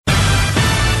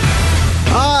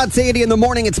It's 80 in the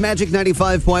morning. It's Magic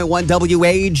 95.1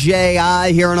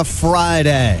 WAJI here on a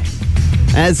Friday.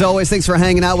 As always, thanks for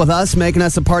hanging out with us, making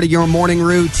us a part of your morning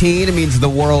routine. It means the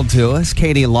world to us.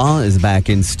 Katie Law is back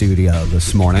in studio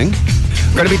this morning.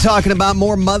 We're going to be talking about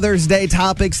more Mother's Day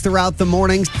topics throughout the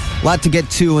morning. A lot to get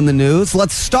to in the news.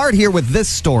 Let's start here with this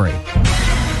story.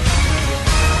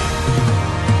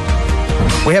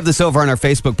 We have this over on our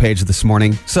Facebook page this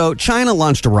morning. So China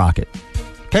launched a rocket.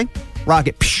 Okay?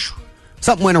 Rocket. Psh,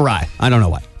 something went awry. I don't know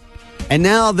what. And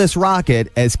now this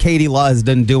rocket, as Katie Law has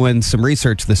been doing some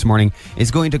research this morning, is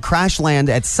going to crash land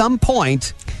at some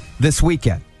point this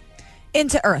weekend.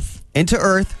 Into Earth. Into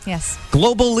Earth. Yes.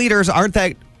 Global leaders aren't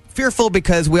that fearful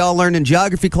because we all learned in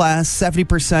geography class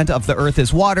 70% of the Earth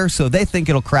is water, so they think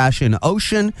it'll crash in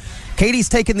ocean. Katie's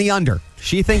taking the under.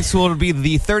 She thinks it'll be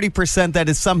the 30% that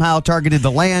is somehow targeted to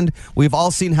land. We've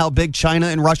all seen how big China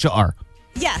and Russia are.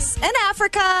 Yes, and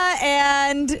Africa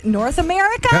and North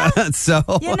America. So,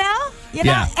 you know,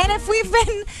 yeah. And if we've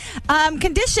been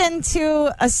conditioned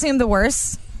to assume the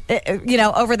worst,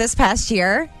 over this past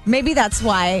year, maybe that's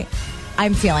why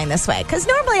I'm feeling this way. Because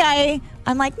normally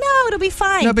I'm like, no, it'll be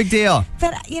fine. No big deal.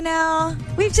 But,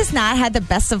 we've just not had the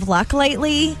best of luck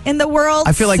lately in the world.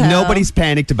 I feel like nobody's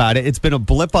panicked about it. It's been a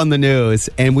blip on the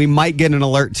news, and we might get an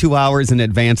alert 2 hours in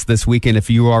advance this weekend if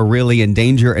you are really in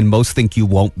danger, and most think you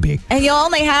won't be. And you'll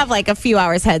only have like a few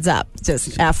hours heads up,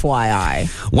 just FYI.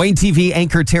 Wayne TV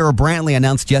anchor Tara Brantley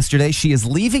announced yesterday she is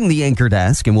leaving the anchor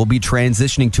desk and will be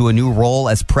transitioning to a new role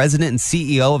as president and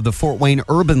CEO of the Fort Wayne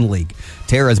Urban League.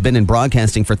 Tara has been in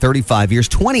broadcasting for 35 years.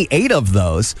 28 of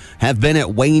those have been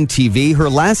at Wayne TV. Her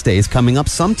last day is coming up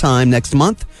sometime next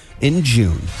month in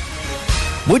June.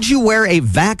 Would you wear a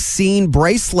vaccine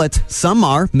bracelet? Some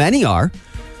are, many are.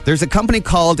 There's a company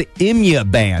called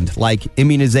Immuniband, like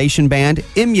immunization band,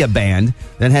 Immuniband,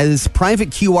 that has private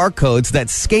QR codes that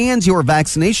scans your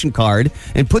vaccination card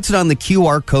and puts it on the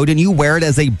QR code, and you wear it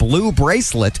as a blue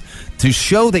bracelet to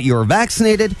show that you're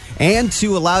vaccinated and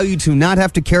to allow you to not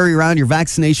have to carry around your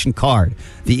vaccination card.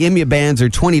 The Immubands are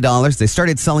 $20. They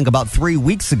started selling about 3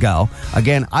 weeks ago.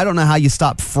 Again, I don't know how you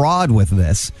stop fraud with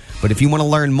this, but if you want to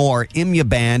learn more,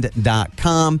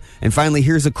 Immuband.com. And finally,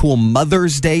 here's a cool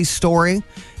Mother's Day story.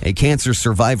 A cancer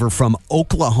survivor from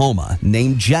Oklahoma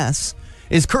named Jess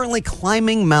is currently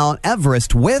climbing Mount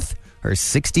Everest with her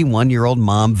 61-year-old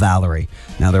mom, Valerie.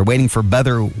 Now, they're waiting for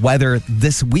better weather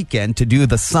this weekend to do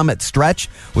the summit stretch,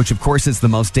 which, of course, is the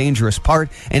most dangerous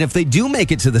part. And if they do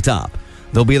make it to the top,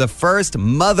 they'll be the first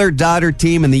mother-daughter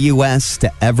team in the U.S.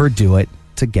 to ever do it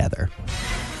together.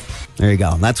 There you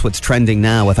go. That's what's trending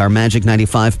now with our Magic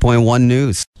 95.1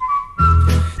 news.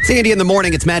 It's Andy in the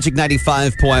morning. It's Magic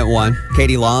 95.1.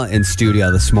 Katie Law in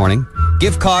studio this morning.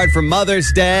 Gift card for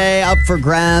Mother's Day up for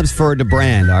grabs for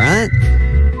DeBrand, all right?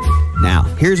 Now,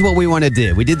 here's what we want to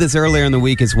do. We did this earlier in the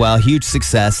week as well. Huge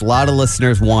success. A lot of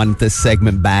listeners want this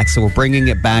segment back, so we're bringing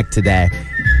it back today.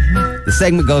 The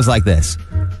segment goes like this.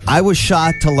 I was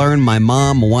shocked to learn my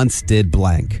mom once did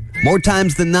blank. More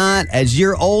times than not, as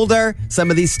you're older, some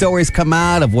of these stories come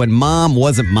out of when mom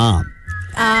wasn't mom.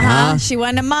 She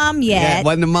wasn't a mom yet. Yeah,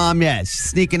 wasn't a mom yet. She's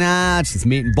sneaking out. She's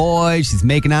meeting boys. She's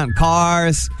making out in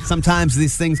cars. Sometimes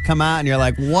these things come out and you're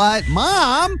like, what?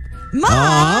 Mom?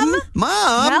 Mom?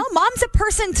 Mom? Well, mom's a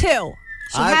person too.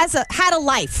 She had a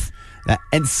life.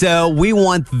 And so we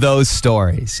want those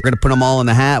stories. We're going to put them all in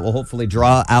the hat. We'll hopefully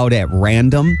draw out at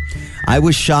random. I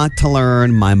was shocked to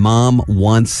learn my mom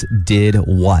once did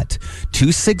what?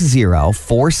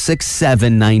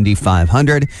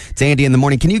 260-467-9500. It's Andy in the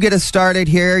morning. Can you get us started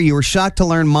here? You were shocked to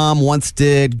learn mom once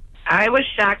did... I was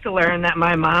shocked to learn that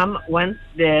my mom once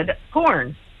did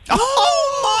porn.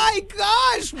 Oh my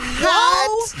gosh!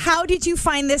 What? How did you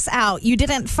find this out? You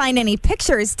didn't find any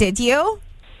pictures, did you?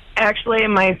 Actually,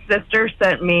 my sister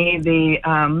sent me the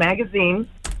magazine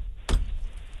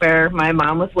where my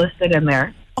mom was listed in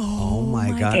there. Oh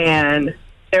my God. And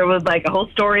there was like a whole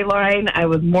storyline. I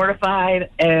was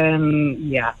mortified, and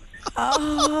yeah.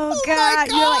 Oh, God.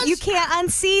 You're like, you can't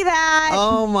unsee that.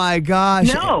 Oh my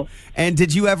gosh. No. And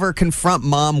did you ever confront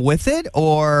mom with it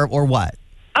or what?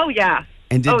 Oh, yeah.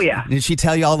 And did she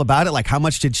tell you all about it? Like, how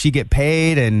much did she get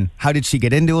paid and how did she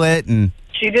get into it? And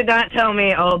she did not tell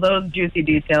me all those juicy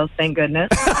details, thank goodness.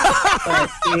 But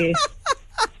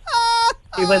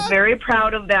she was very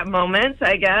proud of that moment,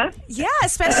 I guess. Yeah,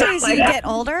 especially as you get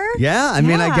older. Yeah, I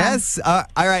mean, I guess. All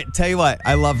right, tell you what,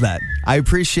 I love that. I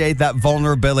appreciate that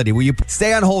vulnerability. Will you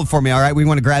stay on hold for me, all right? We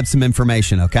want to grab some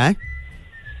information, okay?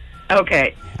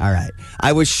 Okay. All right.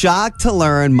 I was shocked to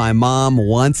learn my mom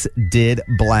once did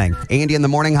blank. Andy in the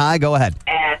morning. Hi, go ahead.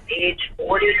 At age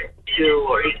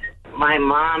 42, my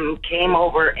mom came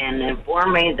over and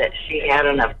informed me that she had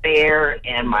an affair,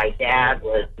 and my dad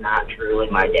was not truly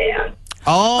my dad.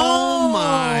 Oh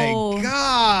my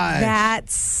God.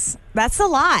 That's a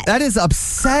lot. That is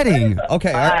upsetting.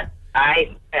 Okay. But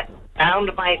I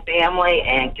found my family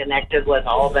and connected with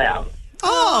all of them.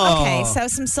 Oh. Okay, so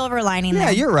some silver lining Yeah,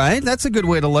 there. you're right. That's a good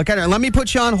way to look at it. Let me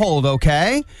put you on hold,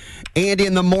 okay? Andy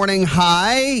in the morning,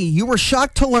 hi. You were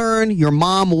shocked to learn your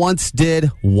mom once did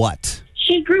what?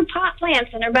 She grew pot plants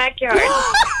in her backyard.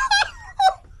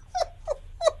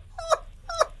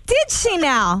 Did she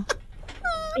now?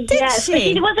 Yes, she? but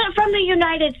she wasn't from the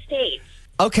United States.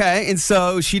 Okay, and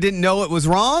so she didn't know it was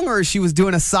wrong, or she was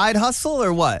doing a side hustle,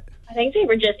 or what? I think they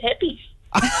were just hippies.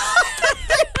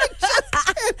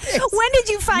 When did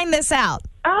you find this out?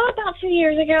 Oh, about 2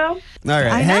 years ago. All right,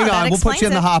 I know, hang that on. We'll put you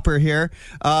in explains the it. hopper here.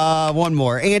 One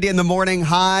more. Andy in the morning,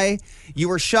 hi. You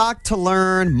were shocked to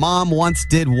learn mom once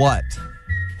did what?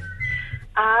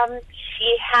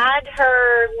 She had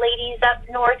her ladies up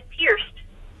north pierced.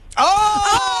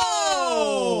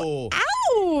 Oh!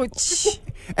 Ouch!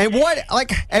 And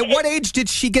at what age did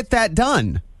she get that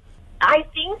done? I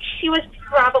think she was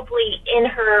probably in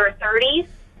her 30s.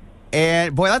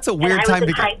 And boy, that's a And weird I was time in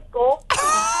to high school.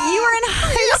 You were in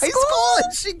high school?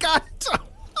 and she got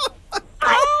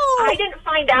I didn't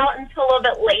find out until a little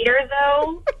bit later,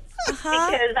 though,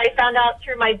 because I found out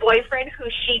through my boyfriend, who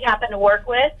she happened to work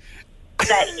with,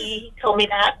 that he told me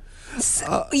that.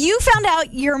 You found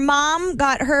out your mom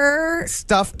got her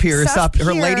stuff pierced Stuff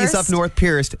her ladies up pierced. north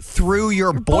pierced through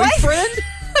your boyfriend?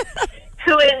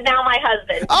 Who is now my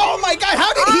husband. Oh my God,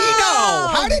 how did he know?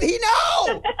 How did he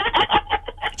know?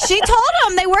 She told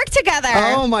him they work together.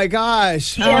 Oh my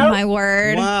gosh. Oh, my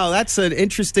word. Wow, that's an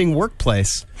interesting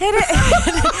workplace.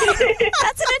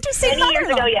 That's an interesting Many years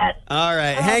mother-in-law. ago, yes. All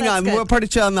right, hang that's on. good. We'll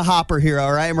put you on the hopper here,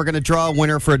 all right? And we're going to draw a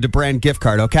winner for a DeBrand gift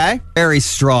card, okay? Very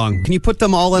strong. Can you put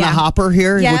them all in a Yeah. hopper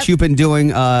here? Yep. What you've been doing.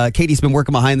 Katie's been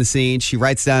working behind the scenes. She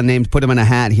writes down names, put them in a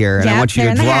hat here. And I Yep, want you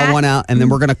they're to in the draw hat. one out, and then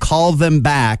we're going to call them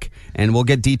back, and we'll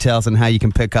get details on how you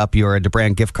can pick up your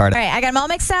DeBrand gift card. All right, I got them all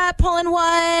mixed up, pulling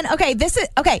one. Okay,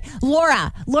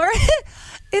 Laura. Laura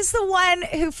is the one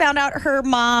who found out her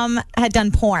mom had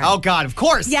done porn. Oh, God, of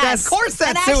course. Yes. Of course that's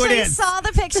and who it actually is. saw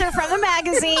the picture from the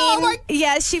magazine. Oh, my-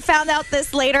 Yes, she found out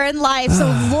this later in life. So,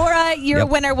 Laura, you're a Yep.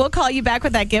 winner. We'll call you back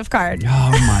with that gift card. Oh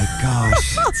my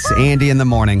gosh. It's Andy in the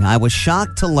morning. I was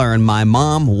shocked to learn my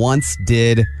mom once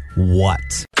did what?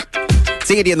 It's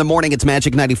Andy in the morning. It's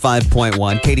Magic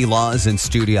 95.1. Katie Law is in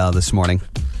studio this morning.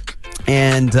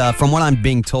 And from what I'm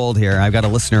being told here, I've got a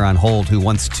listener on hold who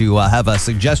wants to have a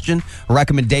suggestion, a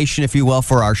recommendation, if you will,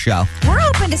 for our show. We're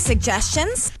open to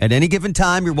suggestions. At any given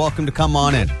time, you're welcome to come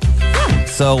on in.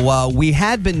 So we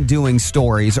had been doing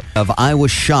stories of I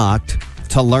was shocked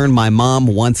to learn my mom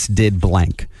once did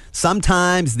blank.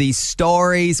 Sometimes these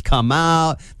stories come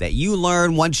out that you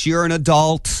learn once you're an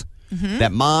adult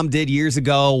that mom did years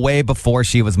ago, way before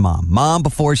she was mom. Mom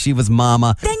before she was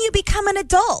mama. Then you become an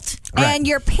adult, Right. and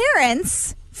your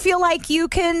parents feel like you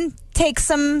can take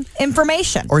some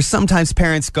information. Or sometimes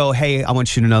parents go, hey, I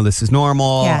want you to know this is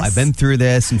normal. Yes. I've been through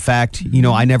this. In fact,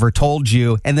 I never told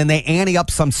you. And then they ante up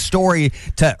some story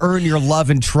to earn your love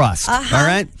and trust. All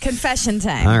right? Confession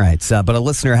time. All right. But a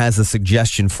listener has a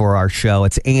suggestion for our show.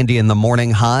 It's Andy in the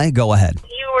morning. Hi, go ahead.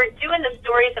 You were doing the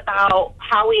stories about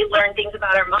how we learn things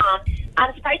about our mom.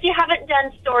 I'm surprised you haven't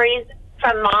done stories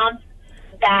from moms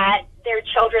that their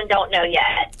children don't know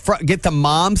yet. Get the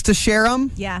moms to share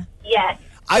them? Yeah. Yes,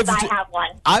 'cause I d- have one.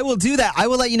 I will do that. I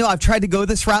will let you know. I've tried to go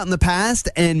this route in the past,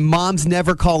 and moms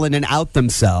never call in and out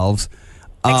themselves.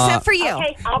 Except for you.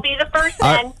 Okay, I'll be the first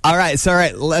then. All right.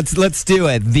 Let's do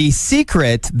it. The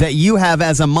secret that you have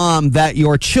as a mom that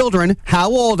your children, how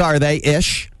old are they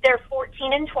ish? They're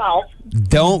 14 and 12.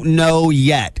 Don't know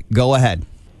yet. Go ahead.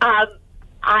 I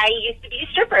used to be a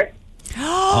stripper.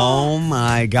 Oh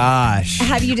my gosh.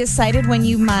 Have you decided when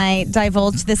you might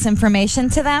divulge this information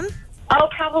to them? Oh,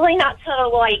 probably not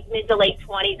till like mid to late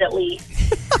 20s at least.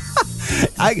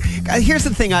 Here's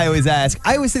the thing I always ask.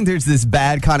 I always think there's this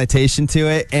bad connotation to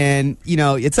it, and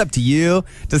it's up to you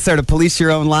to sort of police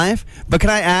your own life. But can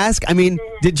I ask? I mean,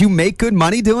 did you make good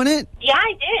money doing it? Yeah,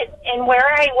 I did. And where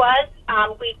I was,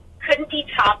 we couldn't be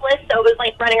topless, so it was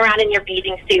like running around in your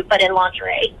bathing suit, but in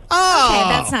lingerie. Oh, Okay,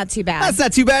 that's not too bad. That's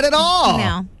not too bad at all.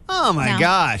 No. Oh my No,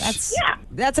 gosh.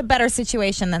 That's a better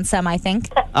situation than some, I think.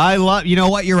 I love. You know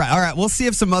what? You're right. All right, we'll see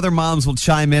if some other moms will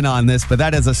chime in on this, but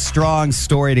that is a strong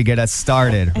story to get us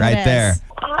started right is. there.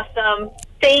 Awesome.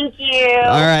 Thank you.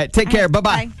 All right, take care.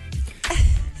 Bye-bye.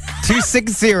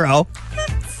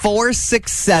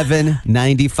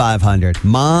 260-467-9500.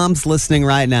 Moms listening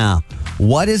right now.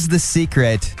 What is the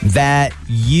secret that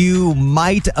you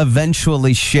might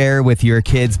eventually share with your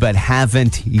kids but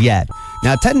haven't yet?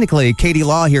 Now, technically, Katie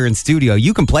Law here in studio,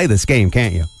 you can play this game,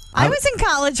 can't you? I was in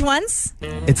college once.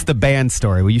 It's the band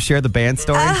story. Will you share the band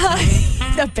story?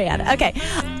 The band. Okay.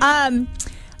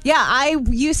 Yeah, I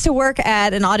used to work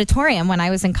at an auditorium when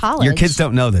I was in college. Your kids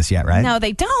don't know this yet, right? No,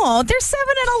 they don't. They're 7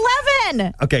 and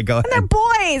 11. Okay, go ahead. And they're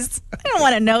boys. They don't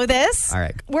want to know this. All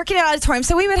right. Working at an auditorium.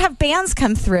 So we would have bands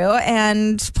come through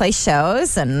and play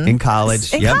shows. And In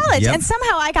college. In Yep, college. yep. And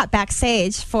somehow I got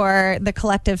backstage for the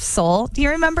Collective Soul. Do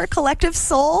you remember Collective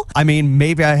Soul? I mean,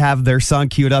 maybe I have their song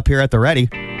queued up here at the ready.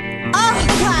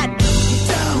 Oh, God.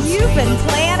 You've been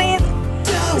planning.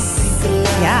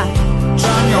 Yeah.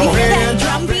 You hear that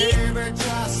drum beat?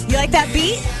 You like that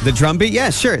beat? The drum beat? Yeah,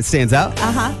 sure. It stands out.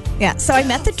 Uh-huh. Yeah. So I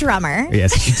met the drummer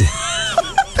Yes, you did.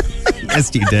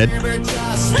 Yes, you did.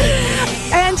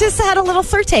 and just had a little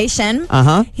flirtation.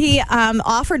 Uh-huh. He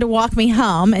offered to walk me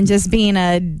home, and just being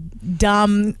a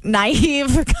dumb, naive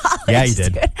college Yeah, you did.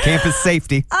 student. Campus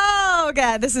safety. Oh,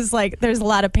 God. This is like, there's a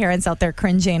lot of parents out there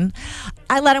cringing.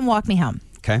 I let him walk me home.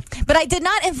 Okay. But I did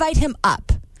not invite him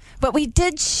up. But we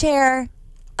did share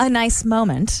a nice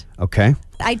moment. Okay.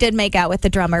 I did make out with the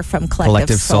drummer from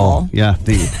Collective Soul. Yeah.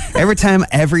 Every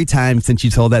time since you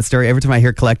told that story, every time I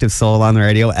hear Collective Soul on the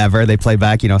radio ever, they play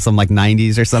back, some like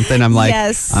 90s or something. I'm like,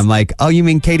 Yes. oh, you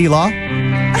mean Katie Law?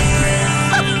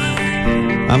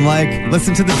 I'm like,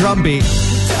 listen to the drum beat.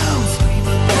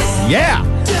 Yeah.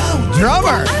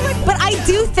 Drummer. But I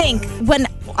do think when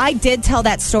I did tell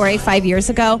that story 5 years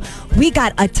ago, we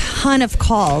got a ton of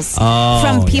calls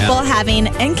from people having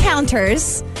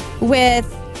encounters with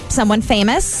someone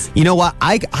famous. You know what?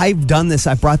 I've done this.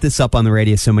 I've brought this up on the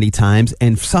radio so many times,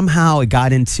 and somehow it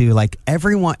got into like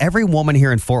every woman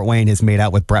here in Fort Wayne has made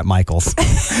out with Bret Michaels.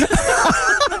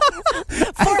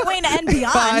 Fort Wayne and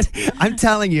beyond. I'm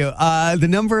telling you, the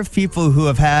number of people who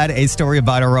have had a story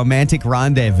about a romantic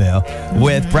rendezvous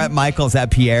with Bret Michaels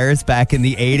at Pierre's back in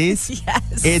the 80s,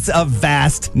 Yes. it's a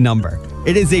vast number.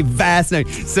 It is a vast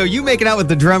number. So you making out with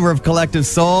the drummer of Collective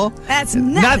Soul? That's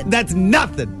nothing. That's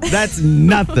nothing. That's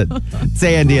nothing. It's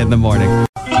Andy in the morning.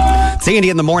 It's Andy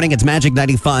in the morning. It's Magic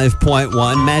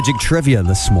 95.1. Magic Trivia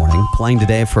this morning. Playing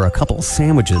today for a couple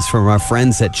sandwiches from our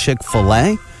friends at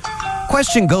Chick-fil-A.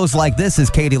 Question goes like this as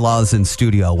Katie Law's in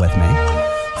studio with me.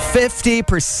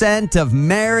 50% of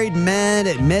married men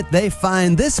admit they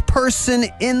find this person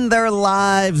in their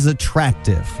lives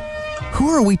attractive. Who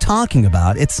are we talking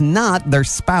about? It's not their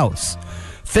spouse.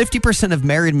 50% of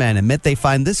married men admit they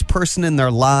find this person in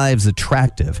their lives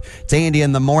attractive. It's Andy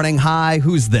in the morning. Hi,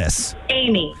 who's this?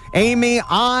 Amy. Amy,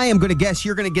 I am going to guess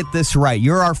you're going to get this right.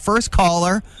 You're our first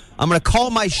caller. I'm going to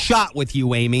call my shot with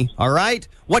you, Amy. All right?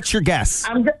 What's your guess?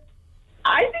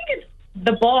 I think it's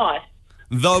the boss.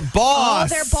 The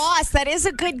boss. Oh, their boss. That is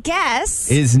a good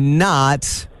guess. Is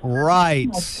not right.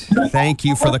 Thank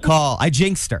you for the call. I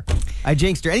jinxed her.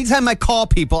 Anytime I call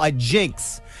people, I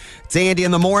jinx. It's Andy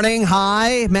in the morning.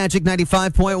 Hi, Magic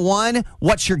 95.1.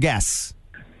 What's your guess?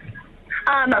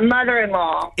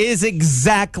 Mother-in-law. Is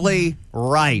exactly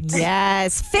right.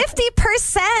 Yes.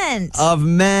 50%. Of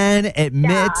men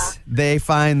admit they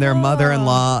find their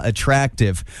mother-in-law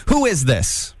attractive. Who is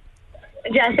this?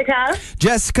 Jessica.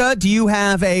 Jessica, do you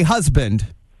have a husband?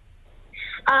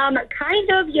 Kind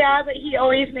of, yeah, but he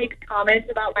always makes comments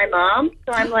about my mom,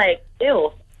 so I'm like,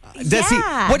 ew.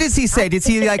 What does he say? Does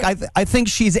he like, I think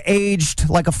she's aged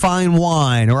like a fine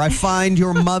wine, or I find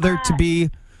your mother to be...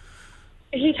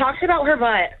 He talks about her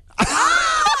butt.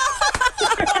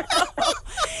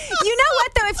 You know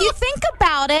what, though? If you think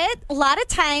about it, a lot of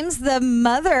times the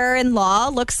mother-in-law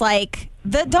looks like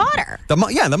the daughter. The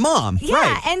mom. Yeah,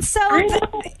 Right. and so I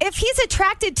know. if he's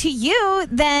attracted to you,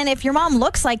 then if your mom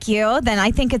looks like you, then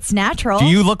I think it's natural. Do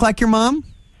you look like your mom?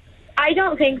 I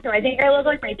don't think so. I think I look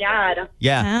like my dad.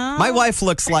 Yeah. Oh. My wife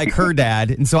looks like her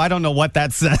dad, and so I don't know what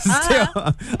that says, too.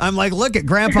 I'm like, look at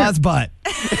Grandpa's butt.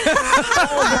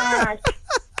 Oh, gosh.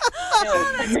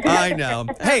 I know.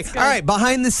 Hey, all right,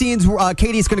 behind the scenes,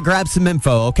 Katie's going to grab some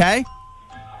info, okay?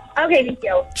 Okay, thank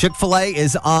you. Chick-fil-A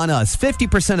is on us.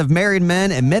 50% of married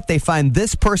men admit they find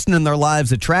this person in their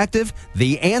lives attractive.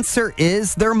 The answer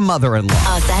is their mother-in-law.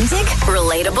 Authentic,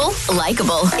 relatable,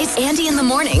 likable. It's Andy in the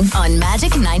morning on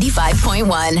Magic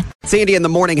 95.1. It's Andy in the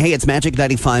morning. Hey, it's Magic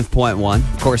 95.1.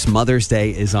 Of course, Mother's Day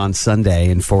is on Sunday,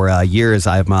 and for years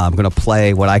I'm going to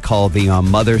play what I call the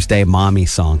Mother's Day mommy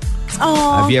song.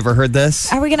 Oh, Have you ever heard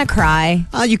this? are we going to cry?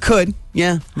 You could.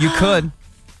 Yeah, you could.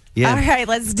 Yeah. All right,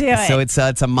 let's do it. So it's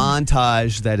a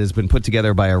montage that has been put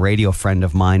together by a radio friend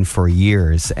of mine for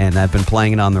years, and I've been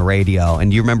playing it on the radio.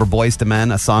 And you remember Boyz II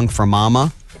Men, A Song for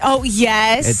Mama? Oh,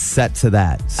 yes. It's set to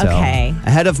that. So, Okay.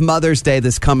 ahead of Mother's Day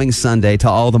this coming Sunday, to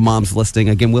all the moms listening,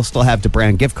 again, we'll still have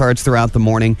DeBrand gift cards throughout the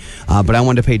morning, but I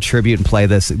wanted to pay tribute and play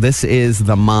this. This is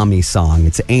the mommy song.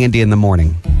 It's Andy in the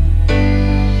Morning.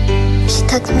 She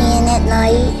tucks me in at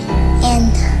night,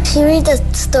 and she reads the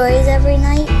stories every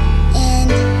night,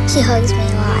 and she hugs me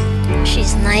a lot.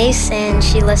 She's nice and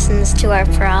she listens to our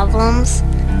problems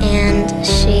and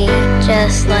she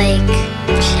just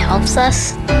she helps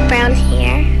us. Brown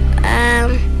hair,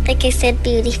 like I said,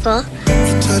 beautiful.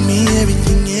 You taught me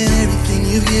everything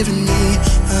you've given me.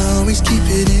 I always keep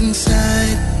it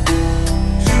inside.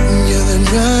 You're the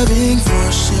driving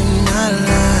force in my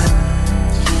life.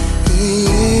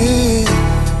 Yeah.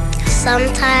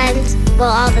 Sometimes,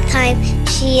 all the time,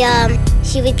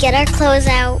 she would get our clothes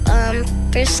out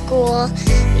for school.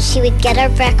 She would get our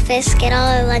breakfast, get all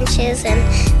our lunches, and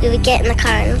we would get in the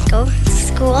car and go to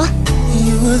school.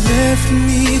 You were there for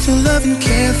me to love and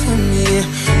care for me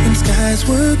when skies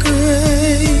were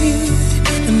gray.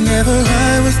 Whenever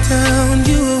I was down,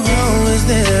 you were always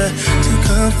there to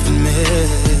comfort me.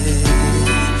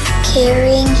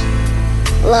 Caring,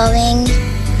 loving.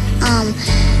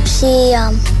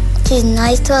 She's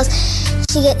nice to us.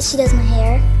 She does my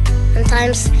hair.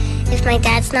 Sometimes, if my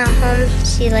dad's not home,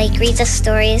 she reads us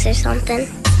stories or something.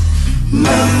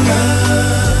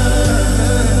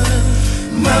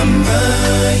 Mama,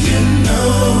 you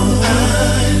know I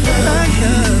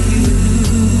love you.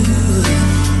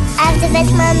 I have the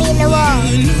best mommy in the world.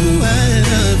 You know I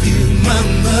love you,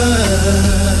 Mama.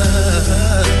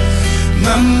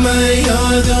 Mama,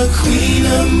 you're the queen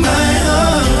of my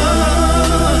heart.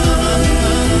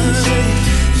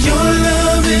 Your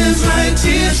love is like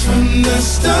tears from the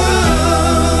stars.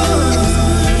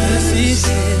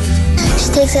 She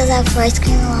takes us out for ice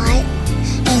cream a lot,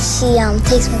 and she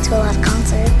takes me to a lot of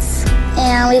concerts.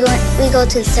 And we go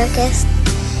to the circus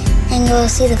and go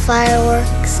see the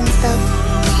fireworks and stuff.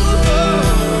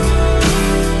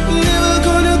 Never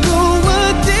gonna go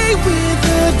a day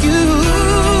without you.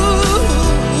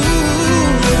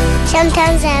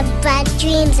 Sometimes I have bad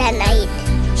dreams at night.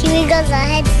 She wiggles her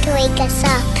head to wake us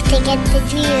up, to get the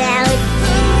dream out.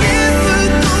 Never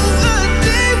go a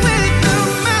day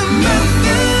without my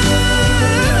mama.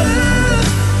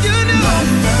 You know,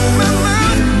 Mama,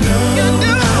 you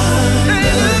know I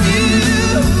love you.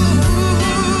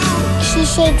 She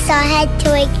shakes her head to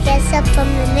wake us up from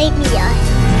the nightmare.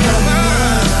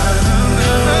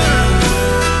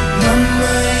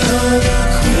 Mama, you're the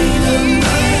queen of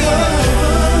my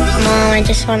heart. Mom, I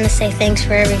just want to say thanks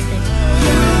for everything.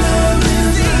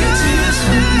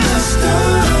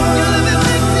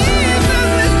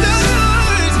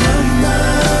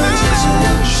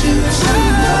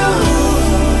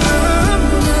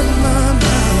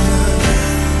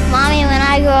 Mommy, when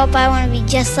I grow up, I want to be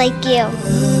just like you.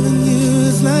 Loving you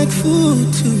is like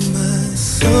food to my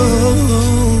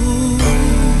soul.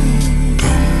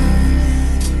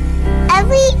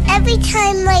 Every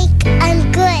time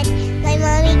I'm good, my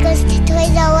mommy goes to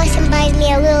Toys R Us and buys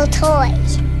me a little toy.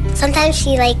 Sometimes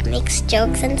she makes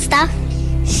jokes and stuff.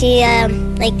 She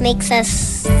makes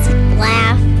us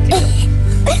laugh.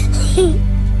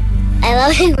 I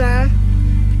love you, Mom.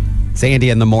 It's Andy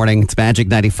in the Morning. It's Magic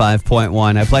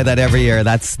 95.1. I play that every year.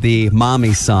 That's the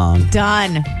mommy song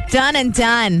Done. Done and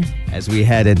done. as we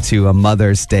head into a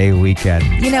Mother's Day weekend.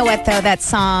 You know what, though? That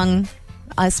song,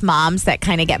 us moms that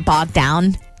kind of get bogged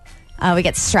down, we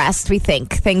get stressed. We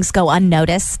think things go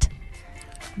unnoticed.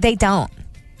 They don't.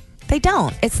 They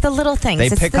don't. It's the little things. They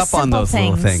it's pick the up on those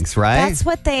little things, right? That's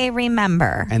what they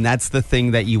remember. And that's the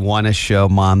thing that you want to show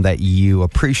mom that you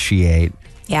appreciate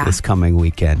Yeah. this coming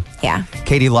weekend. Yeah.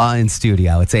 Katie Law in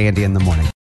studio. It's Andy in the Morning.